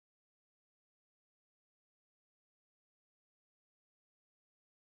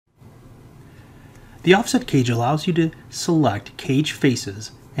The offset cage allows you to select cage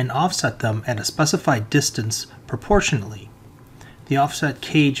faces and offset them at a specified distance proportionally. The offset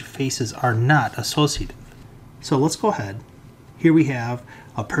cage faces are not associative. So let's go ahead. Here we have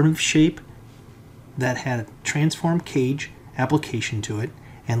a primitive shape that had a transform cage application to it,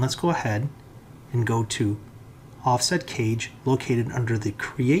 and let's go ahead and go to offset cage located under the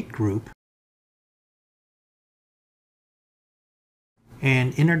create group,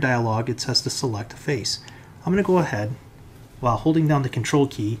 and in our dialog it says to select a face. I'm going to go ahead, while holding down the control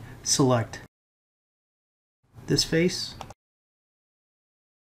key, select this face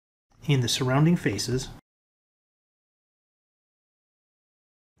and the surrounding faces.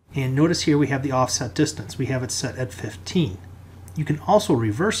 And notice here we have the offset distance. We have it set at 15. You can also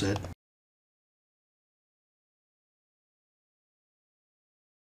reverse it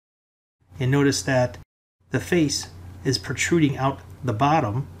and notice that the face is protruding out the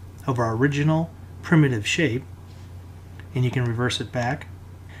bottom of our original primitive shape, and you can reverse it back.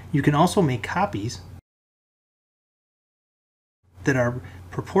 You can also make copies that are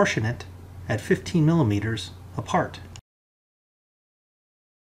proportionate at 15 millimeters apart.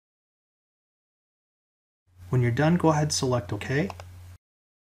 When you're done, go ahead and select OK.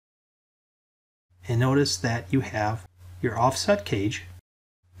 And notice that you have your offset cage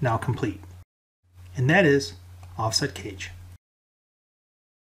now complete. And that is offset cage.